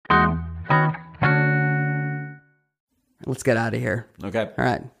Let's get out of here. Okay. All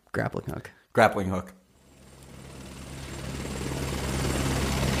right. Grappling hook. Grappling hook.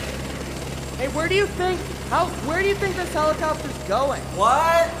 Hey, where do you think this helicopter's going?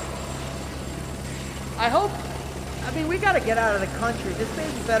 What? We gotta get out of the country. This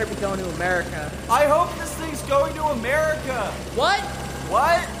baby better be going to America. I hope this thing's going to America. What?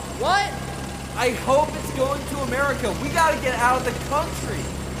 What? What? I hope it's going to America. We gotta get out of the country.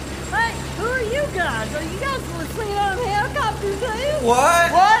 Hey, who are you guys? Are you guys listening out of helicopters, too?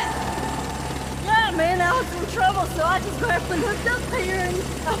 What? What? Yeah, man, I was in trouble, so I just grappling hooked up here, and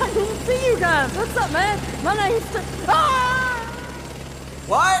I didn't see you guys. What's up, man? My name's...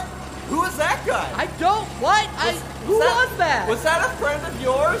 What? Who is that guy? Who was that? Was that a friend of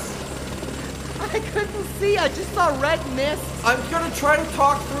yours? I couldn't see. I just saw red mist. I'm gonna try to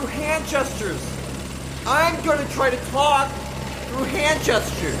talk through hand gestures. I'm gonna try to talk through hand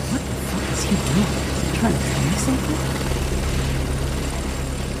gestures. What the fuck is he doing? Is he trying to tell me something?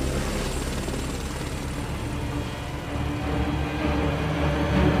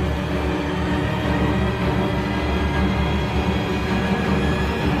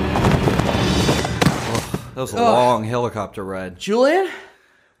 That was a long helicopter ride. Julian?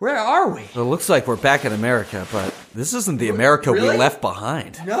 Where are we? It looks like we're back in America, but this isn't the America we left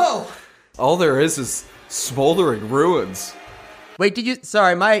behind. No. All there is smoldering ruins. Wait,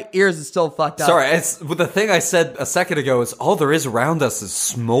 sorry, my ears are still fucked up. Sorry, the thing I said a second ago is all there is around us is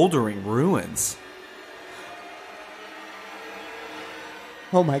smoldering ruins.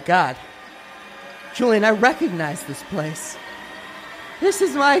 Oh my God. Julian, I recognize this place. This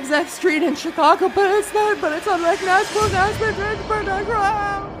is my exact street in Chicago, but it's not, but it's unrecognizable.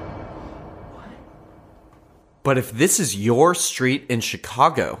 But if this is your street in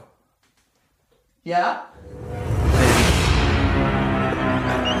Chicago... Yeah?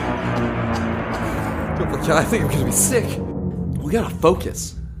 I think I'm gonna be sick. We gotta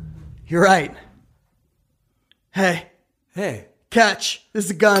focus. You're right. Hey. Hey. Catch. This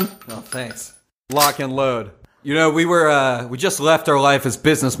is a gun. Oh, thanks. Lock and load. You know, we just left our life as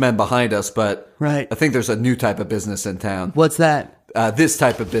businessmen behind us, but right. I think there's a new type of business in town. What's that? This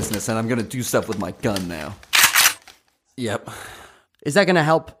type of business, and I'm gonna do stuff with my gun now. Yep. Is that gonna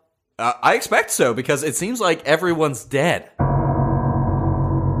help? I expect so, because it seems like everyone's dead.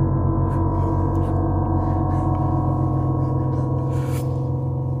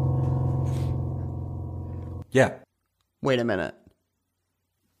 Yeah. Wait a minute.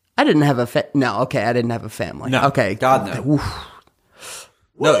 I didn't have I didn't have a family. No. Okay. God, no. Oof.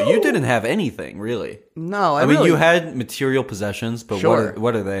 No, you didn't have anything, really. No, I mean, you had material possessions, but sure.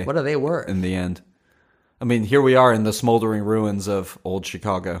 what are they? What are they worth? In the end. I mean, here we are in the smoldering ruins of old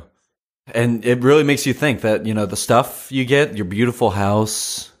Chicago. And it really makes you think that, you know, the stuff you get, your beautiful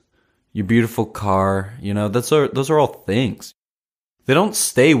house, your beautiful car, you know, those are all things. They don't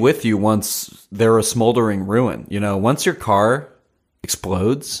stay with you once they're a smoldering ruin. You know, once your car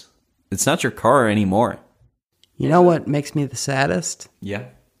explodes, it's not your car anymore. You know what makes me the saddest? Yeah.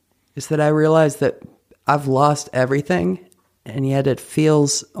 Is that I realize that I've lost everything, and yet it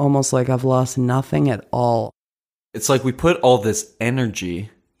feels almost like I've lost nothing at all. It's like we put all this energy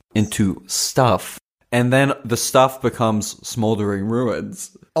into stuff, and then the stuff becomes smoldering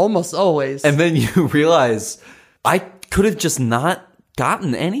ruins. Almost always. And then you realize, I could have just not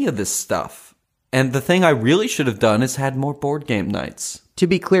gotten any of this stuff. And the thing I really should have done is had more board game nights. To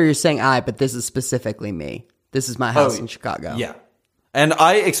be clear, you're saying but this is specifically me. This is my house in Chicago. Yeah. And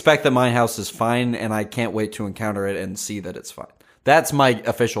I expect that my house is fine, and I can't wait to encounter it and see that it's fine. That's my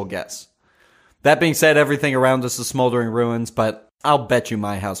official guess. That being said, everything around us is smoldering ruins, but I'll bet you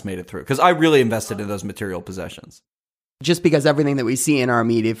my house made it through, because I really invested in those material possessions. Just because everything that we see in our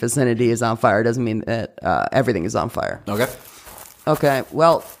immediate vicinity is on fire doesn't mean that everything is on fire. Okay. Okay,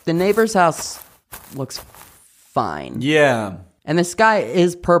 well, the neighbor's house looks fine. Yeah. And the sky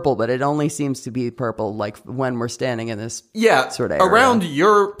is purple, but it only seems to be purple like when we're standing in this sort of area. Around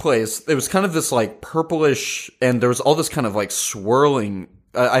your place, it was kind of this like purplish, and there was all this kind of like swirling.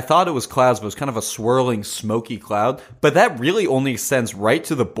 I thought it was clouds, but it was kind of a swirling, smoky cloud. But that really only extends right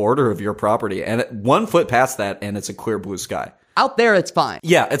to the border of your property, and 1 foot past that, and it's a clear blue sky. Out there, it's fine.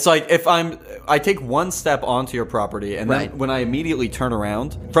 Yeah, it's like if I take one step onto your property, and then when I immediately turn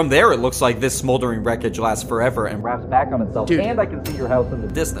around, from there it looks like this smoldering wreckage lasts forever and wraps back on itself. Dude. And I can see your house in the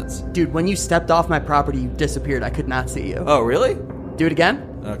distance. Dude, when you stepped off my property, you disappeared. I could not see you. Oh, really? Do it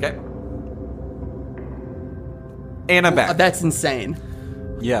again? Okay. And I'm back. That's insane.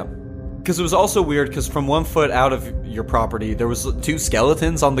 Yeah. Because it was also weird, because from 1 foot out of your property, there was 2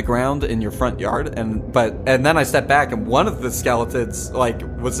 skeletons on the ground in your front yard, and then I stepped back, and one of the skeletons, like,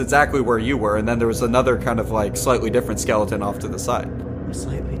 was exactly where you were, and then there was another kind of, like, slightly different skeleton off to the side. A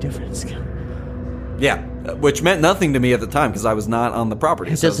slightly different skeleton. Yeah, which meant nothing to me at the time, because I was not on the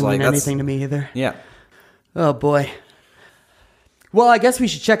property. It doesn't mean anything to me either. Yeah. Oh, boy. Well, I guess we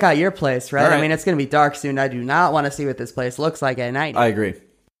should check out your place, right? All right. I mean, it's going to be dark soon. I do not want to see what this place looks like at night. I agree.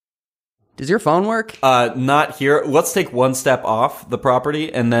 Does your phone work? Not here. Let's take 1 step off the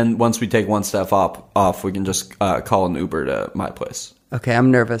property, and then once we take 1 step off, we can just call an Uber to my place. Okay,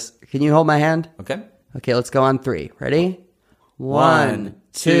 I'm nervous. Can you hold my hand? Okay. Okay, let's go on 3. Ready? 1,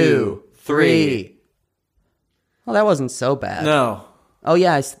 2, 3. Well, that wasn't so bad. No. Oh,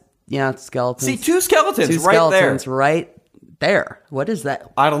 yeah, it's skeletons. See, 2 skeletons Two right skeletons there. right there. What is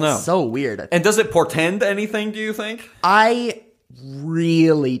that? I don't know. It's so weird. And does it portend anything, do you think? I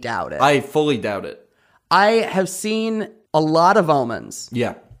really doubt it. I fully doubt it. I have seen a lot of omens.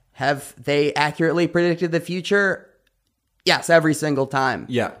 Yeah. Have they accurately predicted the future? Yes, every single time.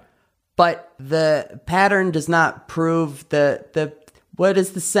 Yeah. But the pattern does not prove the what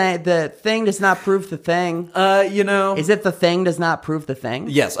is the saying? The thing does not prove the thing. Is it the thing does not prove the thing?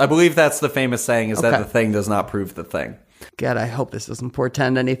 Yes, I believe that's the famous saying, is that Okay. the thing does not prove the thing. God, I hope this doesn't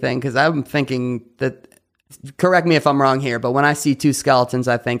portend anything, because I'm thinking that, correct me if I'm wrong here, but when I see 2 skeletons,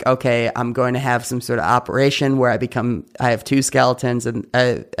 I think, okay, I'm going to have some sort of operation where I have 2 skeletons and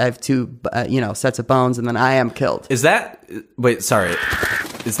I have 2, sets of bones, and then I am killed. Is that, wait, sorry.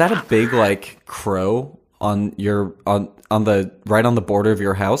 Is that a big, like, crow on your, on the, right on the border of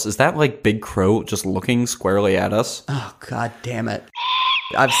your house? Is that, like, big crow just looking squarely at us? Oh, God damn it.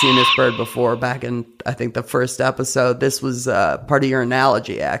 I've seen this bird before back in, I think, the first episode. This was part of your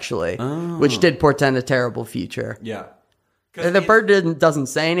analogy, actually, which did portend a terrible future. Yeah. The bird doesn't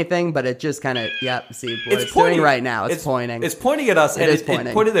say anything, but it just kind of, see what it's doing right now. It's pointing. It's pointing at us, and is it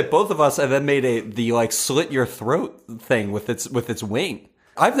pointing. pointed at both of us, and then made the like slit your throat thing with its wing.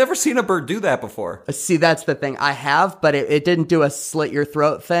 I've never seen a bird do that before. See, that's the thing. I have, but it didn't do a slit your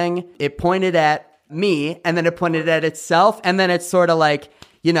throat thing. It pointed at me, and then it pointed at itself, and then it's sort of like,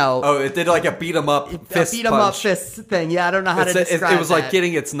 Oh, it did like a beat 'em up fist beat 'em up punch. fist thing. Yeah, I don't know how to describe it was like that.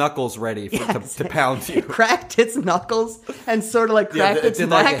 getting its knuckles ready to pound you. It cracked its knuckles and sort of like cracked it its did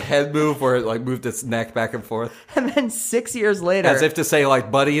neck. like a head move where it like moved its neck back and forth. And then 6 years later, As if to say, like,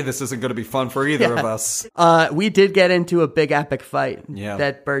 buddy, this isn't going to be fun for either of us. we did get into a big epic fight. Yeah.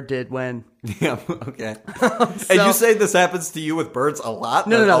 That bird did win. Yeah, okay. And you say this happens to you with birds a lot?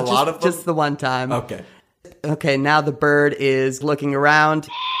 No, a lot of them? just the one time. Okay. Okay, now the bird is looking around.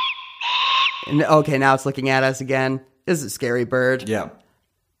 And okay, now it's looking at us again. This is a scary bird. Yeah.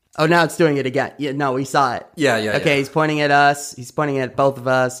 Oh, now it's doing it again. Yeah, no, we saw it. Yeah. Okay, he's pointing at us. He's pointing at both of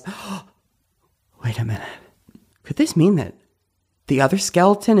us. Wait a minute. Could this mean that the other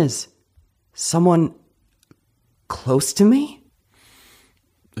skeleton is someone close to me?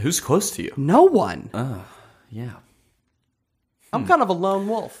 Who's close to you? No one. Yeah. I'm kind of a lone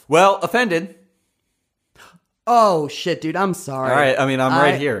wolf. Well, offended. Oh, shit, dude. I'm sorry. All right. I mean, I'm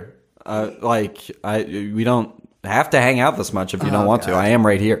right here. We don't have to hang out this much if you don't want to. I am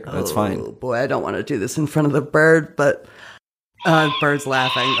right here. That's fine. Oh, boy, I don't want to do this in front of the bird, but bird's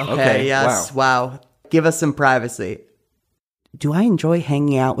laughing. Okay, yes. Wow. Give us some privacy. Do I enjoy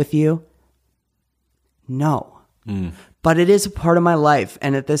hanging out with you? No. But it is a part of my life,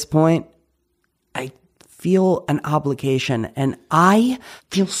 and at this point, I feel an obligation, and I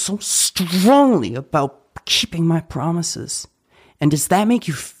feel so strongly about keeping my promises. And does that make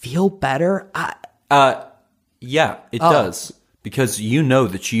you feel better? Yeah, it does. Because you know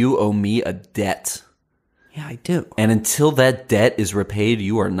that you owe me a debt. Yeah, I do. And until that debt is repaid,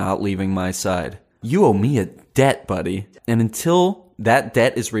 you are not leaving my side. You owe me a debt, buddy. And until that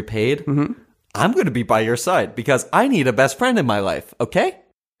debt is repaid, I'm going to be by your side because I need a best friend in my life, okay?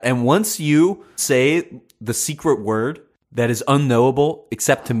 And once you say the secret word that is unknowable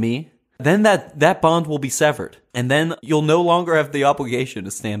except to me, then that bond will be severed. And then you'll no longer have the obligation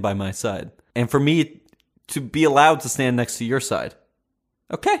to stand by my side. And for me to be allowed to stand next to your side.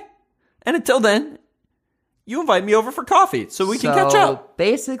 Okay? And until then, you invite me over for coffee so we can catch up.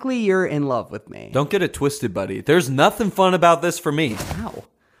 Basically, you're in love with me. Don't get it twisted, buddy. There's nothing fun about this for me. How?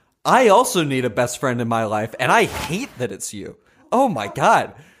 I also need a best friend in my life, and I hate that it's you. Oh my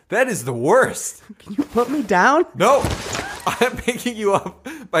God. That is the worst. Can you put me down? No. I'm picking you up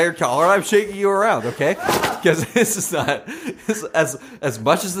by your collar. I'm shaking you around, okay? Because this is not... As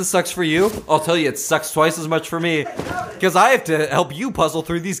much as this sucks for you, I'll tell you it sucks twice as much for me. Because I have to help you puzzle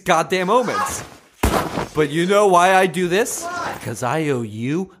through these goddamn omens. But you know why I do this? Because I owe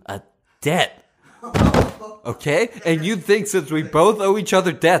you a debt. Okay? And you'd think since we both owe each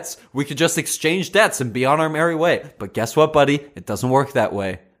other debts, we could just exchange debts and be on our merry way. But guess what, buddy? It doesn't work that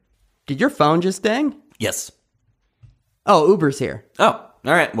way. Did your phone just ding? Yes. Oh, Uber's here. Oh,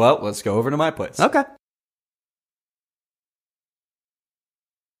 all right. Well, let's go over to my place. Okay.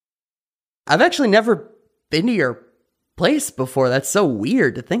 I've actually never been to your place before. That's so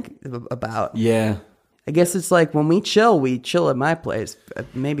weird to think about. Yeah. I guess it's like when we chill at my place.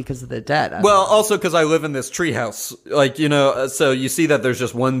 Maybe because of the debt. Well, also because I live in this tree house. Like, so you see that there's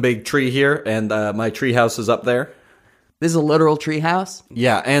just one big tree here, and my tree house is up there. This is a literal tree house?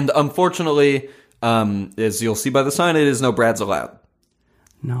 Yeah, and unfortunately, as you'll see by the sign, it is no Brads allowed.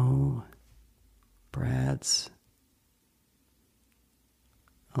 No Brads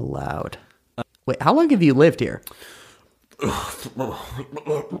allowed. Wait, how long have you lived here? Whoa.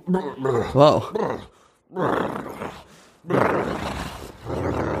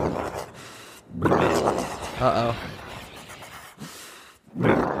 Uh-oh.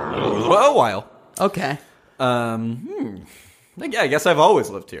 Well, a while. Okay. Yeah, I guess I've always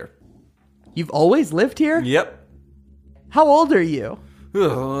lived here. You've always lived here? Yep. How old are you?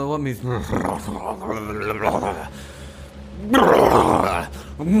 Let me...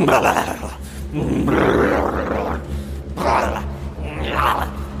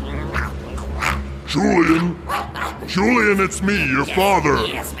 Julian, it's me, your father.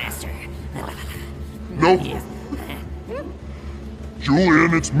 Yes, master. Nope. Yes.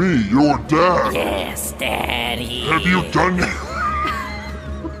 Julian, it's me, your dad. Yes, Daddy. Have you done it?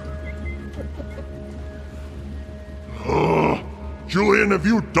 Julian, have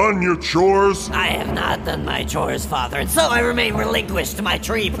you done your chores? I have not done my chores, Father, and so I remain relinquished to my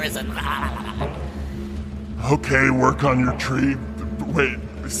tree prison. Okay, work on your tree. Wait,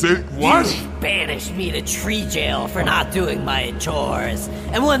 say what? You banished me to tree jail for not doing my chores.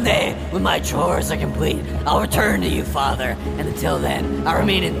 And one day, when my chores are complete, I'll return to you, Father. And until then, I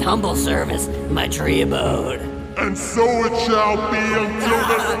remain in humble service in my tree abode. And so it shall be until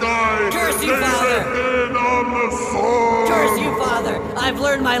the sky Curse you, lays Father! it in on the sun. Curse you, Father! I've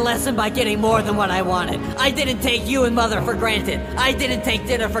learned my lesson by getting more than what I wanted. I didn't take you and Mother for granted. I didn't take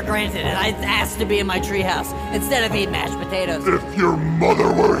dinner for granted, and I asked to be in my treehouse instead of eating mashed potatoes. If your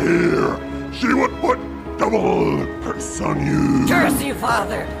mother were here, she would put double curse on you. Curse you,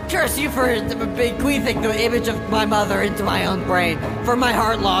 Father! Curse you for bequeathing the image of my mother into my own brain, for my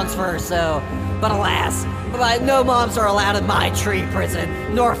heart longs for her so. But alas, no moms are allowed in my tree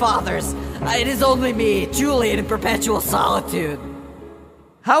prison, nor fathers. It is only me, Julian, in perpetual solitude.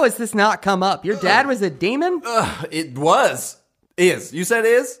 How has this not come up? Your dad was a demon? It was. Is. You said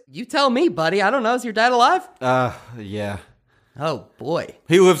is? You tell me, buddy. I don't know. Is your dad alive? Yeah. Oh, boy.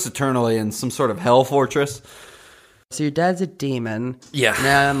 He lives eternally in some sort of hell fortress. So your dad's a demon. Yeah.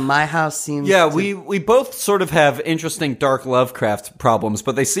 Now, my house seems we both sort of have interesting dark Lovecraft problems,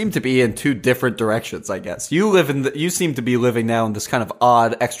 but they seem to be in two different directions, I guess. You seem to be living now in this kind of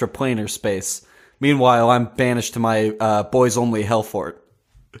odd extraplanar space. Meanwhile, I'm banished to my boys-only hell fort.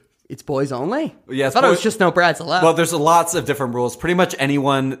 It's boys only? Yeah, I thought it was just no Brads allowed. Well, there's lots of different rules. Pretty much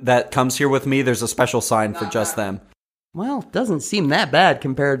anyone that comes here with me, there's a special sign for just them. Well, doesn't seem that bad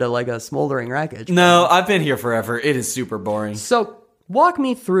compared to like a smoldering wreckage. No, I've been here forever. It is super boring. So, walk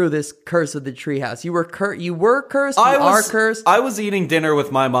me through this curse of the treehouse. You were cursed? You are cursed? I was eating dinner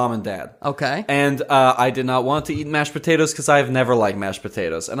with my mom and dad. Okay. And I did not want to eat mashed potatoes because I've never liked mashed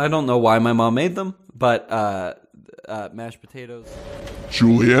potatoes. And I don't know why my mom made them, but mashed potatoes.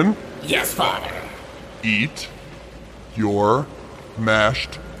 Julian, Yes, Father. eat your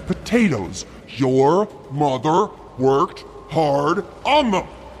mashed potatoes. Your mother worked hard on them.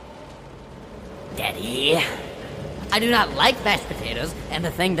 Daddy, I do not like mashed potatoes, and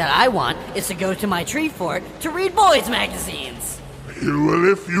the thing that I want is to go to my tree fort to read boys' magazines.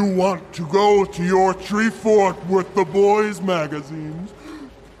 Well, if you want to go to your tree fort with the boys' magazines,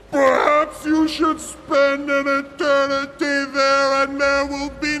 perhaps you should spend an eternity there, and there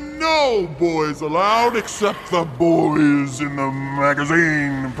will be no boys allowed except the boys in the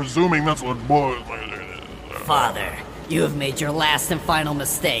magazine, presuming that's what boys magazine is. Father, you have made your last and final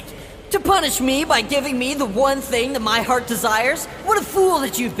mistake. To punish me by giving me the one thing that my heart desires? What a fool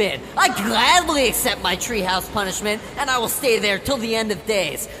that you've been! I gladly accept my treehouse punishment, and I will stay there till the end of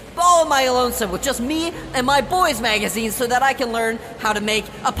days. All on my lonesome, with just me and my boys' magazine, so that I can learn how to make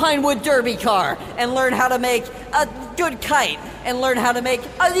a Pinewood Derby car, and learn how to make a good kite, and learn how to make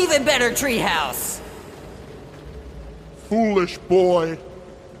an even better treehouse. Foolish boy,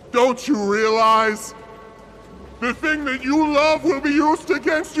 don't you realize? The thing that you love will be used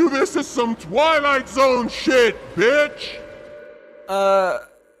against you. This is some Twilight Zone shit, bitch.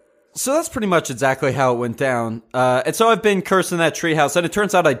 So that's pretty much exactly how it went down. And so I've been cursed in that treehouse, and it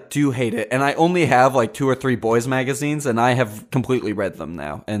turns out I do hate it. And I only have like 2 or 3 boys magazines, and I have completely read them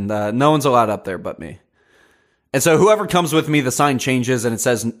now. And no one's allowed up there but me. And so whoever comes with me, the sign changes, and it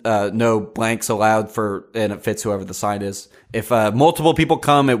says no blanks allowed and it fits whoever the sign is. If multiple people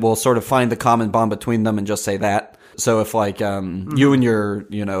come, it will sort of find the common bond between them and just say that. So if like you and your,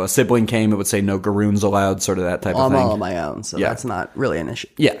 a sibling came, it would say no garoons allowed, sort of that type of thing. I'm all on my own, so that's not really an issue.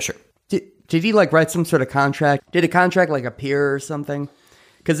 Yeah, sure. Did he like write some sort of contract? Did a contract like appear or something?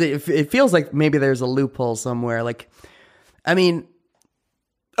 Because it feels like maybe there's a loophole somewhere. Like, I mean,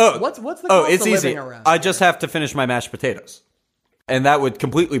 what's the cost it's of easy. living around? I just have to finish my mashed potatoes. And that would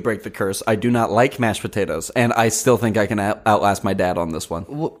completely break the curse. I do not like mashed potatoes, and I still think I can outlast my dad on this one.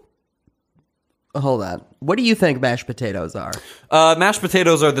 Hold on. What do you think mashed potatoes are? Mashed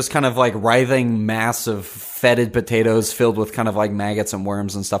potatoes are this kind of like writhing mass of fetid potatoes filled with kind of like maggots and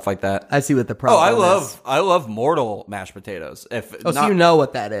worms and stuff like that. I see what the problem is. I love mortal mashed potatoes. So you know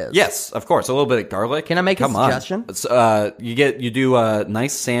what that is? Yes, of course. A little bit of garlic. Can I make a suggestion? You do a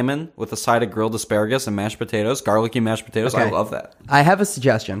nice salmon with a side of grilled asparagus and mashed potatoes, garlicky mashed potatoes. Okay. I love that. I have a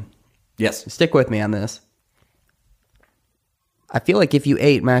suggestion. Yes. Stick with me on this. I feel like if you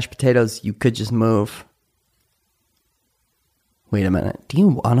ate mashed potatoes, you could just move. Wait a minute. Do you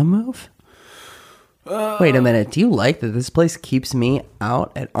want to move? Wait a minute. Do you like that this place keeps me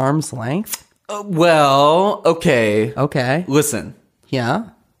out at arm's length? Well, okay. Okay. Listen.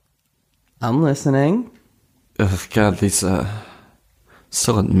 Yeah. I'm listening. Oh, God, these,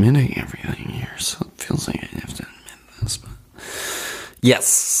 still admitting everything here, so it feels like I have to admit this, but...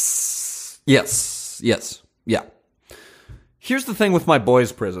 Yes. Yeah. Here's the thing with my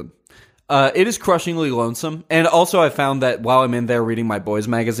boys' prison. It is crushingly lonesome. And also I found that while I'm in there reading my boys'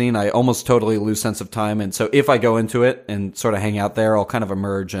 magazine, I almost totally lose sense of time. And so if I go into it and sort of hang out there, I'll kind of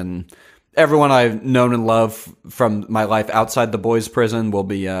emerge. And everyone I've known and loved from my life outside the boys' prison will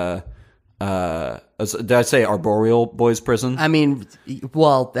be, did I say arboreal boys' prison? I mean,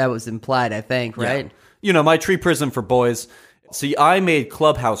 well, that was implied, I think, right? Yeah. My tree prison for boys. See, I made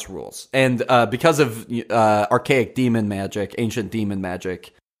Clubhouse rules, and because of archaic demon magic, ancient demon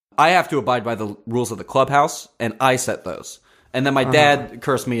magic, I have to abide by the rules of the Clubhouse, and I set those. And then my dad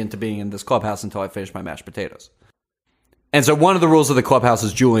cursed me into being in this Clubhouse until I finished my mashed potatoes. And so one of the rules of the Clubhouse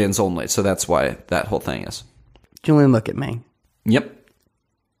is Julian's only, so that's why that whole thing is. Julian, look at me. Yep.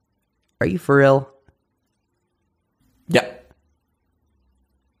 Are you for real? Yep.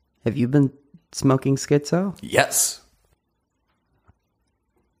 Have you been smoking schizo? Yes.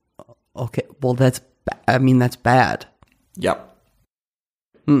 Okay, well, that's bad. Yep.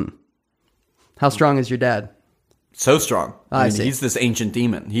 How strong is your dad? So strong. I mean, see. He's this ancient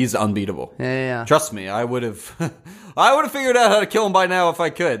demon. He's unbeatable. Yeah. Trust me, I would have figured out how to kill him by now if I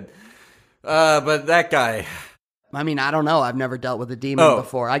could. But that guy... I mean, I don't know. I've never dealt with a demon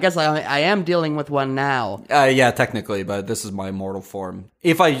before. I guess I am dealing with one now. Yeah, technically, but this is my mortal form.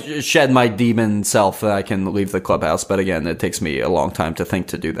 If I shed my demon self, then I can leave the Clubhouse. But again, it takes me a long time to think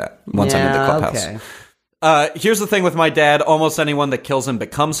to do that once I'm in the Clubhouse. Okay. Here's the thing with my dad: almost anyone that kills him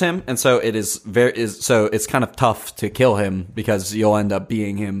becomes him, and so it's kind of tough to kill him because you'll end up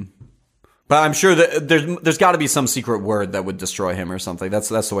being him. But I'm sure that there's got to be some secret word that would destroy him or something. That's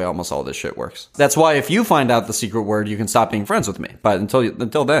the way almost all this shit works. That's why if you find out the secret word, you can stop being friends with me. But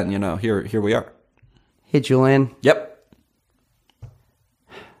until then, here we are. Hey, Julian. Yep.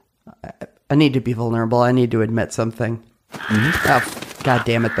 I need to be vulnerable. I need to admit something. Mm-hmm. Oh, God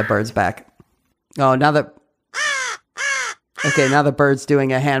damn it, the bird's back. Oh, now the bird's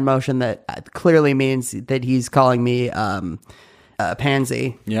doing a hand motion that clearly means that he's calling me a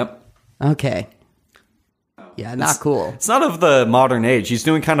pansy. Yep. Okay. Yeah, not cool. It's not of the modern age. He's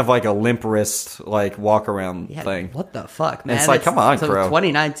doing kind of like a limp wrist, like walk around thing. What the fuck, man? It's like, come on, bro.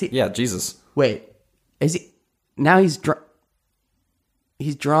 2019. Yeah, Jesus. Wait, is he? Now he's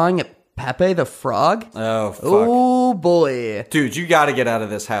drawing at Pepe the Frog. Oh, fuck. Oh boy, dude, you got to get out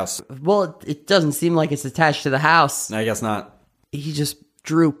of this house. Well, it doesn't seem like it's attached to the house. I guess not. He just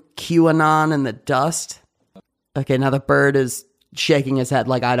drew QAnon in the dust. Okay, now the bird is shaking his head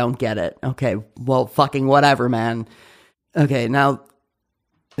like, I don't get it. Okay, well, fucking whatever, man. Okay, now,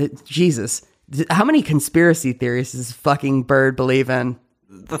 Jesus, how many conspiracy theories does this fucking bird believe in?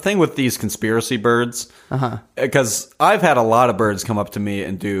 The thing with these conspiracy birds, because I've had a lot of birds come up to me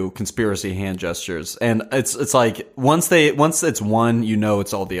and do conspiracy hand gestures, and it's like once it's one,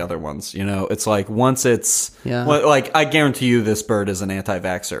 it's all the other ones. It's like once it's like I guarantee you this bird is an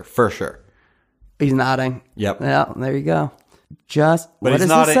anti-vaxxer for sure. He's nodding. Yep. Yeah, there you go. What does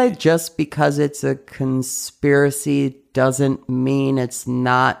he say? Just because it's a conspiracy doesn't mean it's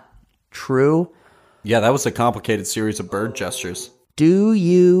not true. Yeah, that was a complicated series of bird gestures. Do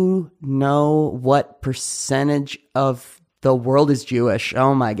you know what percentage of the world is Jewish?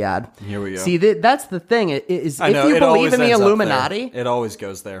 Oh my God. Here we go. See, that's the thing. If I know, you it believe always in the ends up Illuminati, there. It always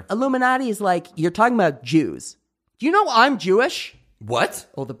goes there. Illuminati is like, you're talking about Jews. Do you know I'm Jewish? What?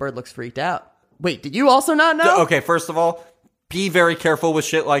 Oh, the bird looks freaked out. Wait, did you also not know? Okay, first of all, be very careful with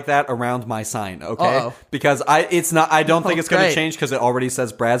shit like that around my sign, okay? Uh-oh. Because I don't think it's going to great. change because it already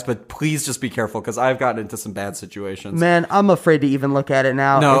says Brad's, but please just be careful because I've gotten into some bad situations. Man, I'm afraid to even look at it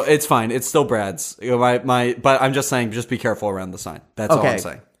now. No, it's fine. It's still Brad's. But I'm just saying, just be careful around the sign. That's all I'm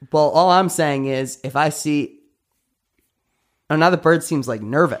saying. Well, all I'm saying is, if I see... Oh, now the bird seems like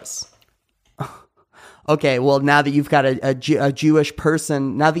nervous. Okay, well, now that you've got a Jewish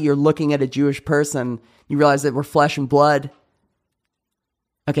person, now that you're looking at a Jewish person, you realize that we're flesh and blood.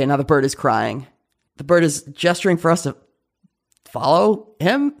 Okay, now the bird is crying. The bird is gesturing for us to follow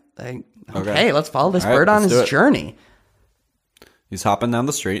him. Okay, let's follow this bird on his journey. He's hopping down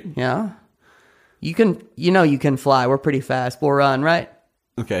the street. Yeah. You can fly. We're pretty fast. We'll run, right?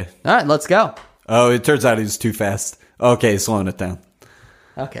 Okay. All right, let's go. Oh, it turns out he's too fast. Okay, slowing it down.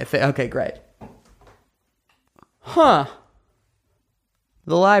 Okay, great. Huh.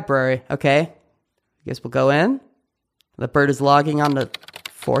 The library. Okay. I guess we'll go in. The bird is logging on to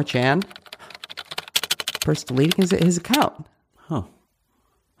 4chan. First deleting his account. Huh.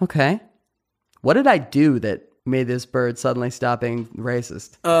 Okay. What did I do that made this bird suddenly stop being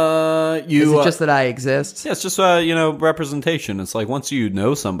racist? Is it just that I exist? Yeah, it's just representation. It's like once you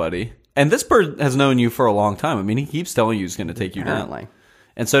know somebody, and this bird has known you for a long time. I mean, he keeps telling you he's going to take you down.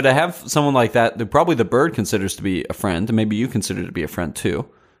 And so to have someone like that probably the bird considers to be a friend, and maybe you consider to be a friend too,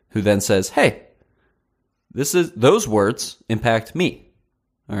 who then says, "Hey, those words impact me."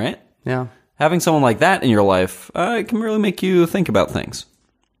 All right? Yeah. Having someone like that in your life, it can really make you think about things.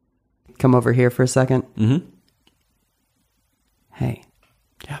 Come over here for a second. Mm-hmm. Hey.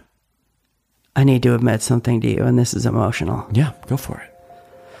 Yeah. I need to admit something to you, and this is emotional. Yeah, go for it.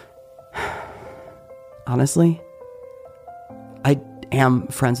 Honestly, I am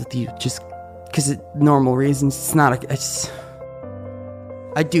friends with you just because of normal reasons. It's not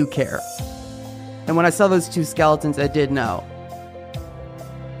I do care. And when I saw those two skeletons, I did know.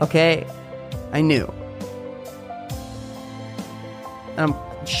 Okay? I knew. And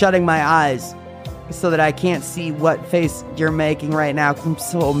I'm shutting my eyes so that I can't see what face you're making right now because I'm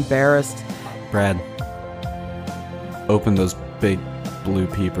so embarrassed. Brad, open those big blue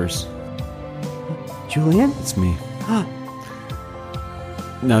peepers. Julian? It's me.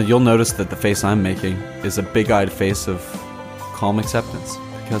 Now, you'll notice that the face I'm making is a big-eyed face of calm acceptance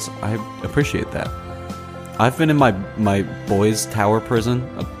because I appreciate that. I've been in my boys' tower prison,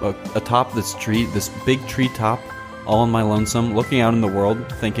 atop this tree, this big tree top, all on my lonesome, looking out in the world,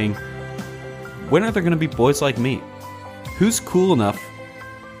 thinking, when are there going to be boys like me? Who's cool enough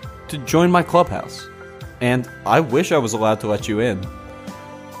to join my clubhouse? And I wish I was allowed to let you in,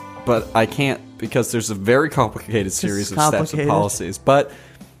 but I can't because there's a very complicated series of steps and policies. But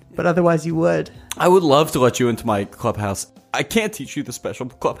otherwise you would. I would love to let you into my clubhouse. I can't teach you the special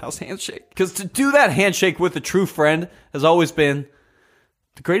clubhouse handshake because to do that handshake with a true friend has always been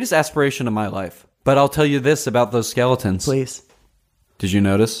the greatest aspiration of my life. But I'll tell you this about those skeletons. Please. Did you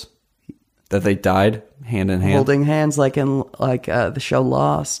notice that they died hand in hand? Holding hands like in the show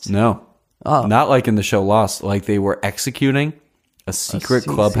Lost. No. Oh. Not like in the show Lost. Like they were executing a secret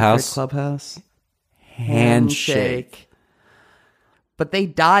clubhouse. Secret clubhouse. Handshake. But they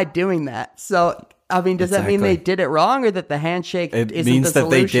died doing that. So, I mean, does that mean they did it wrong or that the handshake isn't the solution? It means that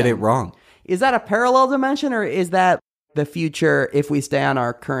they did it wrong. Is that a parallel dimension or is that the future if we stay on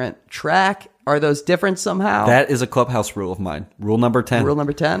our current track? Are those different somehow? That is a clubhouse rule of mine. Rule number 10. Rule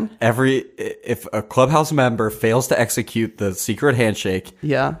number 10? If a clubhouse member fails to execute the secret handshake,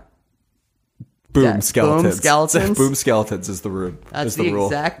 yeah. Boom, skeletons. Boom, skeletons. Boom, skeletons is the rule. That's the rule.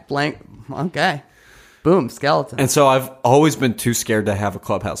 Exact blank. Okay. Boom, skeletons. And so I've always been too scared to have a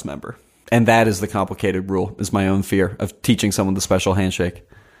clubhouse member. And that is the complicated rule, is my own fear of teaching someone the special handshake.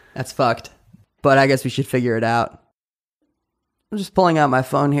 That's fucked. But I guess we should figure it out. I'm just pulling out my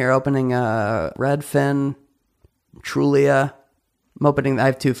phone here, opening Redfin, Trulia. I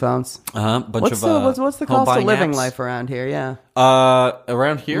have two phones. What's the cost of living life around here? Yeah.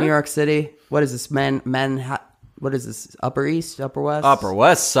 Around here? New York City. What is this? What is this? Upper East? Upper West? Upper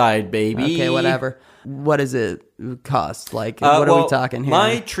West Side, baby. Okay, whatever. What does it cost? Like, what are we talking here?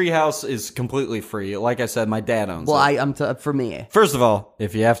 My treehouse is completely free. Like I said, my dad owns it. Well, for me. First of all,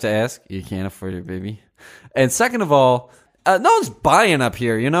 if you have to ask, you can't afford it, baby. And second of all, no one's buying up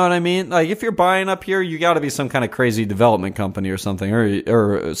here. You know what I mean? Like, if you're buying up here, you got to be some kind of crazy development company or something,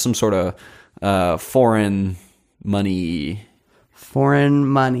 or some sort of foreign money. Foreign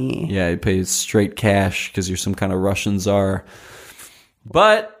money. Yeah, you pay straight cash because you're some kind of Russian czar.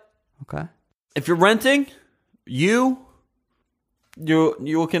 But okay, if you're renting, you're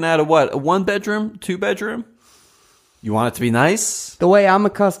looking at a 1 bedroom, 2 bedroom. You want it to be nice? The way I'm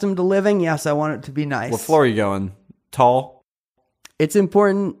accustomed to living, yes, I want it to be nice. What floor are you going? Tall? It's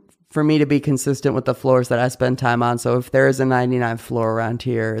important for me to be consistent with the floors that I spend time on. So if there is a 99th floor around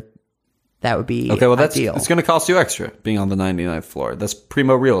here, that would be okay. Well, ideal. It's going to cost you extra being on the 99th floor. That's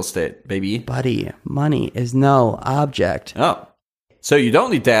primo real estate, baby. Buddy, money is no object. Oh, so you don't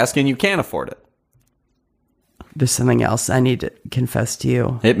need to ask, and you can't afford it. There's something else I need to confess to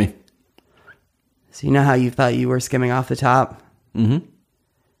you. Hit me. So you know how you thought you were skimming off the top? Mm-hmm.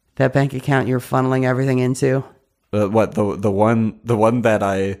 That bank account you're funneling everything into? What the one that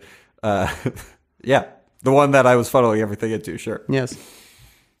I yeah, the one that I was funneling everything into, sure. Yes.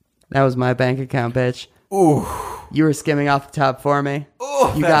 That was my bank account, bitch. Ooh. You were skimming off the top for me.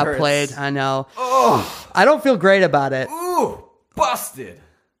 Ooh, you that got hurts. played, I know. Oh. I don't feel great about it. Ooh, busted.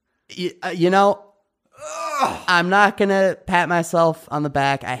 You know, I'm not going to pat myself on the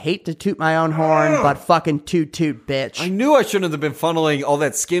back. I hate to toot my own horn, but fucking toot, bitch. I knew I shouldn't have been funneling all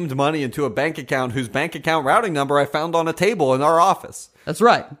that skimmed money into a bank account whose bank account routing number I found on a table in our office. That's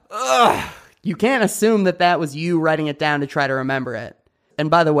right. Ugh. You can't assume that was you writing it down to try to remember it. And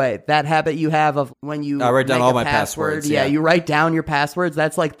by the way, that habit you have of when you I write down make all a my password, passwords. yeah, you write down your passwords.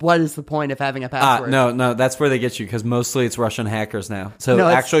 That's like, what is the point of having a password? No, that's where they get you, because mostly it's Russian hackers now. So No,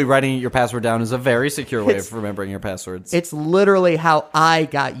 actually writing your password down is a very secure way of remembering your passwords. It's literally how I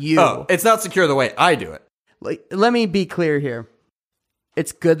got you. Oh, it's not secure the way I do it. Like, let me be clear here.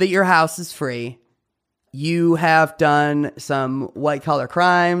 It's good that your house is free. You have done some white collar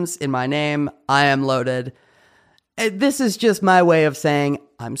crimes in my name. I am loaded. This is just my way of saying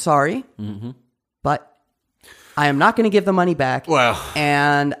I'm sorry, but I am not going to give the money back. Well,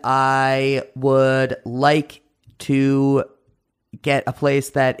 and I would like to get a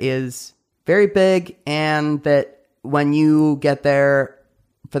place that is very big, and that when you get there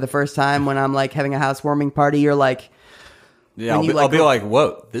for the first time, when I'm like having a housewarming party, you're like, yeah, I'll be like,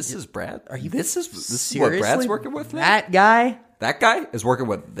 whoa, this is Brad? Are you this is seriously what Brad's working with now? That guy? That guy is working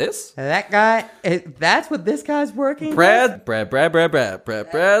with this? That guy? That's what this guy's working Brad.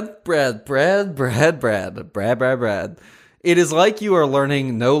 It is like you are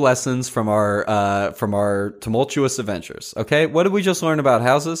learning no lessons from our tumultuous adventures. Okay, what did we just learn about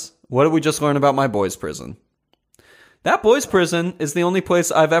houses? What did we just learn about my boys' prison? That boys' prison is the only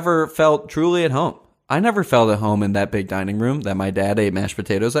place I've ever felt truly at home. I never felt at home in that big dining room that my dad ate mashed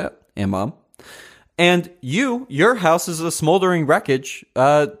potatoes at, and mom. And your house is a smoldering wreckage,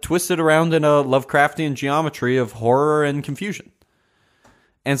 twisted around in a Lovecraftian geometry of horror and confusion.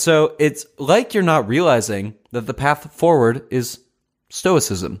 And so it's like you're not realizing that the path forward is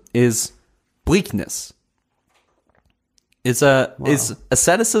stoicism, is bleakness. Is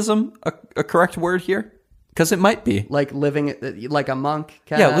asceticism a correct word here? Because it might be. Like living like a monk?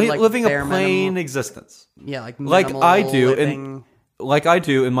 Living a plain existence. Yeah, like I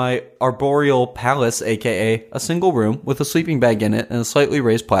do in my arboreal palace, a.k.a. a single room with a sleeping bag in it and a slightly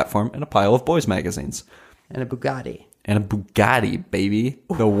raised platform and a pile of boys' magazines. And a Bugatti. And a Bugatti, baby.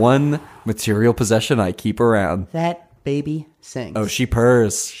 The one material possession I keep around. That baby sings. Oh, she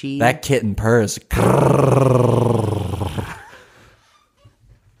purrs. That kitten purrs.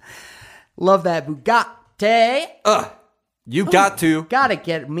 Love that Bugatti. You got to. Gotta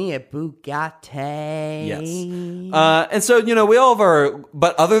get me a Bugatti. Yes. And so, we all have our...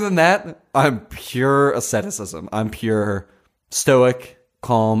 But other than that, I'm pure asceticism. I'm pure stoic,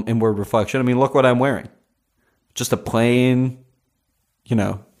 calm, inward reflection. I mean, look what I'm wearing. Just a plain,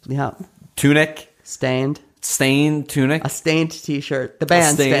 tunic. Stained tunic. A stained t-shirt. The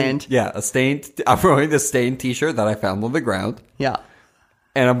band stained. Yeah, I'm wearing this stained t-shirt that I found on the ground. Yeah.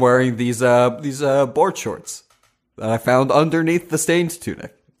 And I'm wearing these board shorts that I found underneath the stained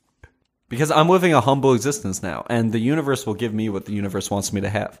tunic. Because I'm living a humble existence now, and the universe will give me what the universe wants me to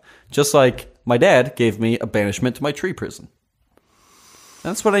have. Just like my dad gave me a banishment to my tree prison.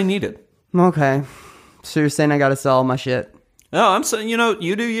 That's what I needed. Okay. So you're saying I gotta sell all my shit? No, I'm saying,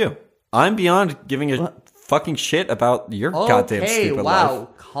 you do you. I'm beyond giving a fucking shit about your goddamn stupid life.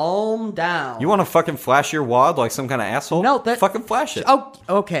 Calm down. You want to fucking flash your wad like some kind of asshole? No, fucking flash it. Oh,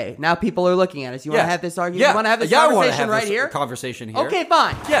 okay. Now people are looking at us. You want to have this argument? You want to have this conversation right here? Conversation here. Okay,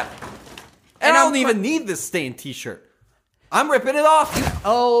 fine. Yeah. And I don't even need this stained t-shirt. I'm ripping it off.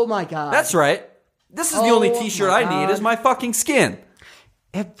 Oh my god. That's right. This is the only t-shirt I need is my fucking skin.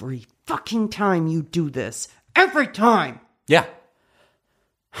 Every fucking time you do this. Every time. Yeah.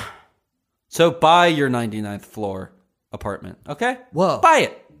 So buy your 99th floor apartment, okay? Whoa. Buy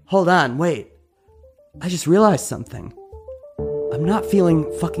it. Hold on, wait. I just realized something. I'm not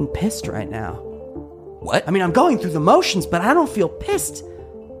feeling fucking pissed right now. What? I mean, I'm going through the motions, but I don't feel pissed.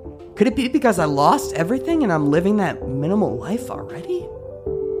 Could it be because I lost everything and I'm living that minimal life already?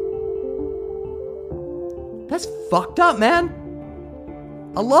 That's fucked up, man.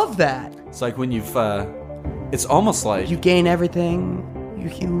 I love that. It's like when you've, it's almost like... You gain everything,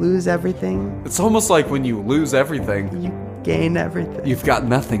 you lose everything. It's almost like when you lose everything. You gain everything. You've got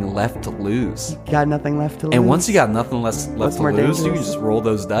nothing left to lose. You got nothing left to lose. And once you got nothing left to lose, dangerous? you can just roll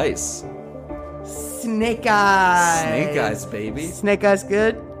those dice. Snake eyes. Snake eyes, baby. Snake eyes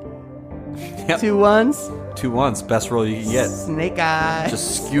good? Yep. 2 ones? 2 ones, best roll you can get. Snake eyes.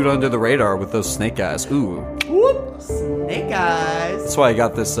 Just scoot under the radar with those snake eyes. Ooh. Whoop. Snake eyes. That's why I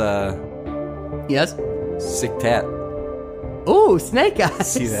got this, Yes? sick tat. Ooh, snake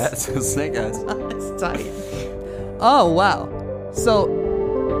eyes. See that? It's snake eyes. That's tight. Oh, wow.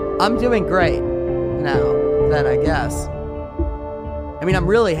 So, I'm doing great now, then I guess. I mean, I'm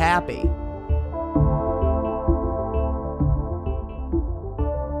really happy.